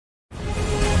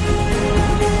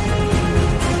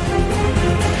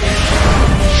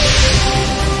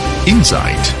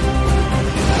insight,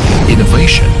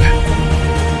 innovation,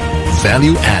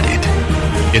 value added,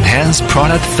 enhanced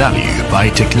product value by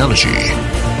technology,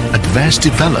 advanced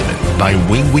development by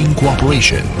win-win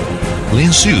cooperation.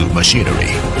 Liansu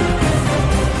Machinery.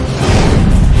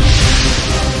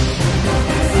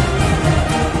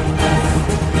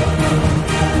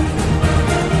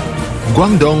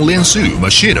 Guangdong Liansu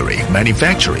Machinery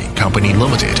Manufacturing Company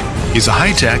Limited is a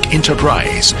high-tech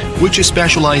enterprise which is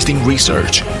specialized in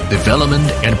research, development,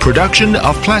 and production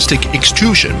of plastic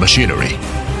extrusion machinery.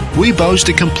 We boast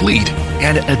a complete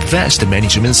and advanced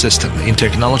management system in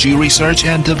technology research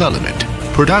and development,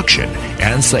 production,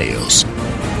 and sales.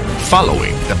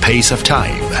 Following the pace of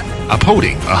time,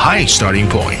 upholding a high starting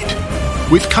point,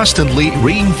 with constantly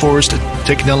reinforced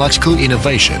technological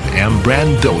innovation and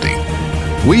brand building,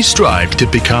 we strive to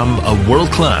become a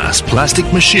world-class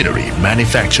plastic machinery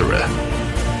manufacturer.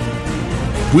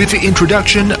 With the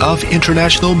introduction of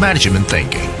international management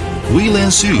thinking, we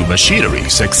Liansu Machinery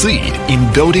succeed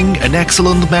in building an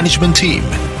excellent management team,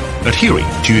 adhering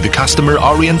to the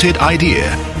customer-oriented idea,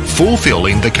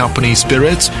 fulfilling the company's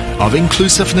spirits of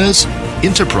inclusiveness,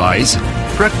 enterprise,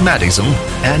 pragmatism,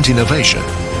 and innovation.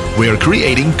 We are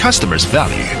creating customers'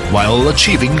 value while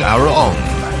achieving our own.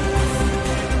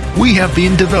 We have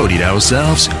been devoting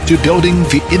ourselves to building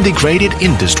the integrated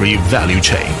industry value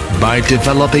chain by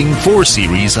developing 4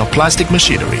 series of plastic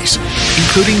machineries,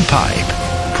 including pipe,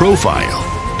 profile,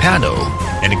 panel,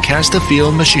 and cast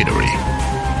film machinery.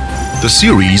 The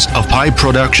series of pipe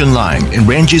production line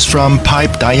ranges from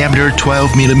pipe diameter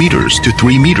 12 millimeters to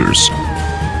 3 meters.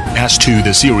 As to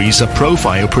the series of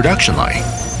profile production line,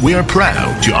 we are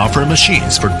proud to offer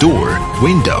machines for door,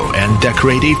 window, and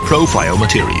decorative profile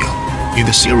material. In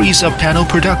the series of panel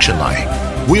production line,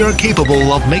 we are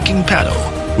capable of making panel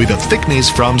with a thickness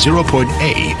from 0.8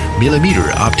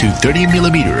 millimeter up to 30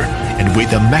 millimeter and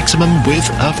with a maximum width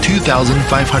of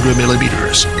 2,500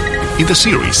 millimeters. In the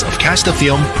series of cast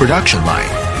film production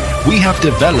line, we have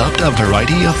developed a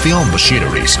variety of film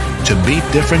machineries to meet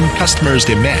different customers'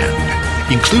 demand,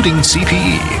 including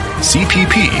CPE,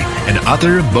 CPP, and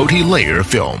other multi-layer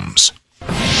films.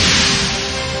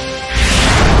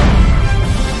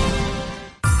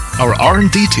 Our R&D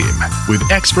team,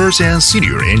 with experts and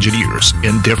senior engineers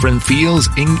in different fields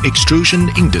in extrusion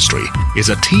industry, is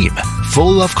a team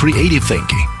full of creative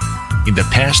thinking. In the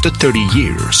past 30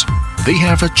 years, they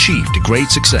have achieved great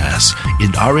success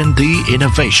in R&D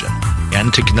innovation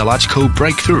and technological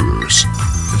breakthroughs.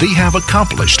 They have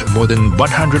accomplished more than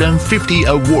 150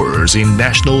 awards in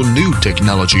national new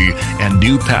technology and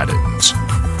new patents.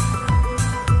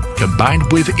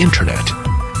 Combined with Internet,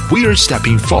 we are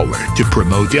stepping forward to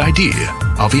promote the idea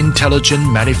of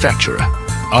intelligent manufacture.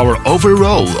 Our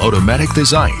overall automatic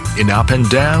design in up and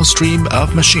down stream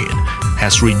of machine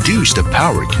has reduced the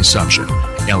power consumption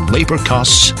and labor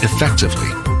costs effectively,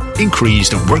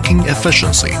 increased working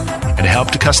efficiency, and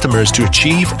helped customers to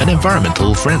achieve an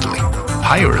environmental friendly,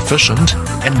 higher efficient,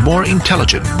 and more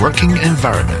intelligent working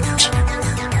environment.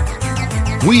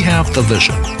 We have the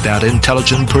vision that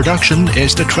intelligent production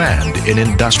is the trend in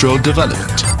industrial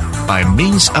development by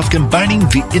means of combining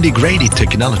the integrated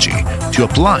technology to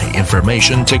apply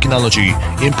information technology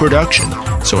in production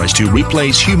so as to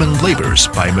replace human labors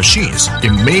by machines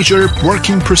in major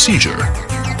working procedure.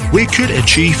 We could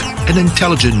achieve an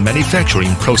intelligent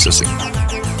manufacturing processing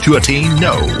to attain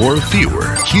no or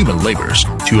fewer human labors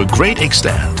to a great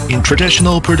extent in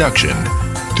traditional production,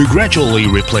 to gradually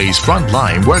replace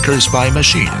frontline workers by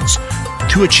machines.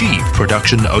 To achieve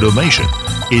production automation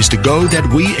is the goal that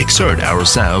we exert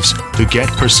ourselves to get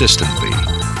persistently.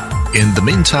 In the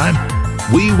meantime,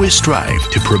 we will strive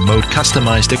to promote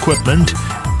customized equipment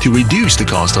to reduce the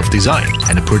cost of design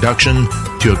and production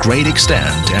to a great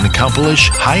extent and accomplish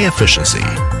high efficiency.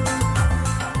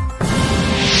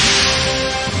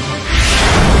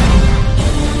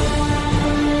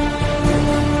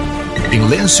 In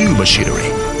Liansu Machinery,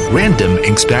 random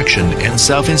inspection and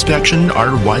self-inspection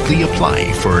are widely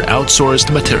applied for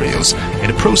outsourced materials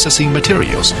and processing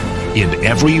materials in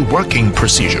every working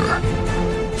procedure.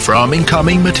 From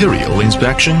incoming material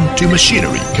inspection to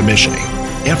machinery commissioning,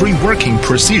 every working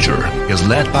procedure is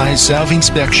led by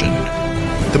self-inspection.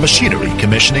 The machinery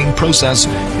commissioning process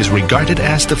is regarded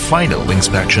as the final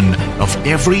inspection of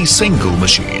every single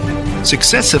machine.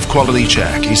 Successive quality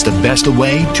check is the best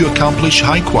way to accomplish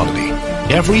high quality.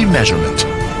 Every measurement,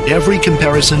 every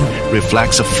comparison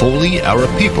reflects fully our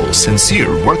people's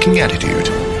sincere working attitude.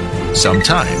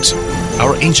 Sometimes,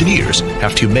 our engineers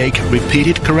have to make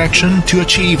repeated correction to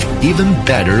achieve even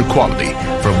better quality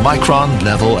for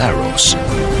micron-level errors.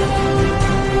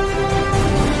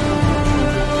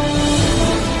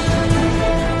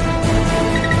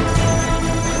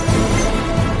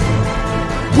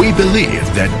 We believe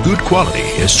that good quality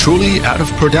is truly out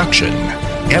of production.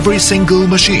 Every single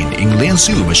machine in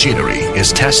Liansu Machinery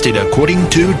is tested according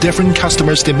to different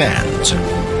customers' demands.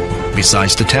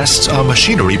 Besides the tests on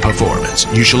machinery performance,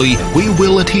 usually we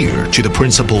will adhere to the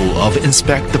principle of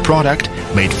inspect the product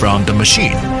made from the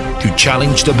machine to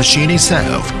challenge the machine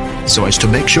itself, so as to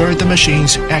make sure the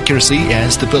machine's accuracy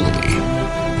and stability.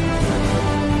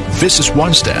 This is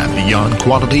one step beyond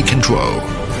quality control.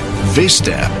 This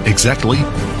step, exactly,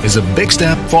 is a big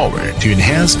step forward to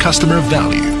enhance customer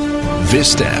value.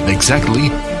 This step, exactly,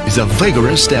 is a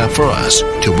vigorous step for us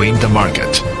to win the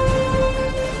market.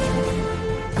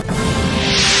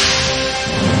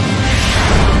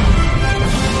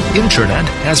 Internet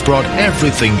has brought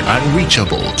everything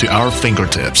unreachable to our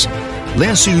fingertips.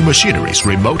 Liansu Machinery's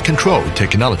remote control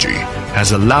technology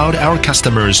has allowed our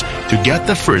customers to get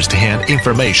the first-hand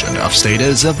information of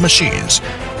status of machines,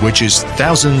 which is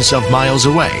thousands of miles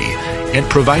away, and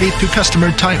provided to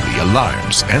customer timely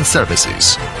alarms and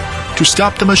services. To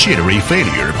stop the machinery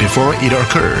failure before it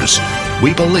occurs,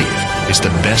 we believe is the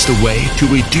best way to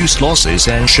reduce losses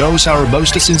and shows our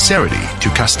most sincerity to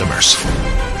customers.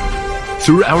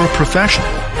 Through our professional,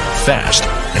 fast,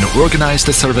 and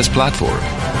organized service platform,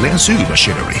 Liansu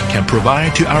Machinery can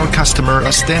provide to our customer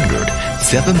a standard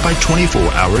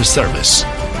 7x24-hour service.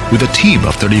 With a team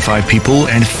of 35 people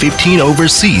and 15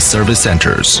 overseas service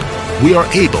centers, we are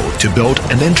able to build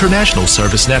an international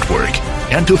service network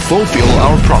and to fulfill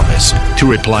our promise to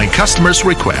reply customers'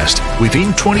 requests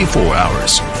within 24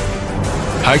 hours.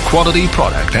 High-quality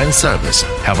product and service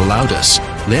have allowed us,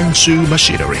 Liansu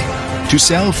Machinery, to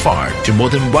sell far to more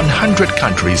than 100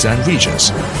 countries and regions,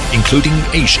 including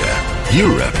Asia,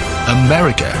 Europe,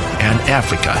 America, and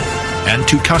Africa, and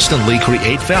to constantly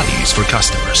create values for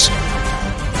customers.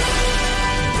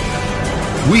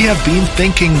 We have been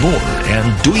thinking more and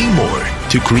doing more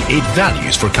to create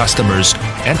values for customers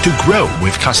and to grow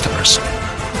with customers.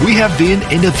 We have been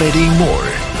innovating more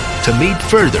to meet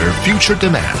further future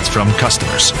demands from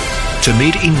customers, to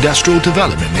meet industrial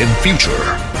development in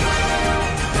future.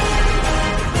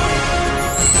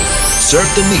 Serve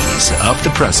the needs of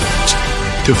the present,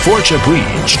 to forge a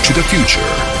bridge to the future.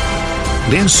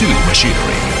 Liansu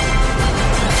Machinery.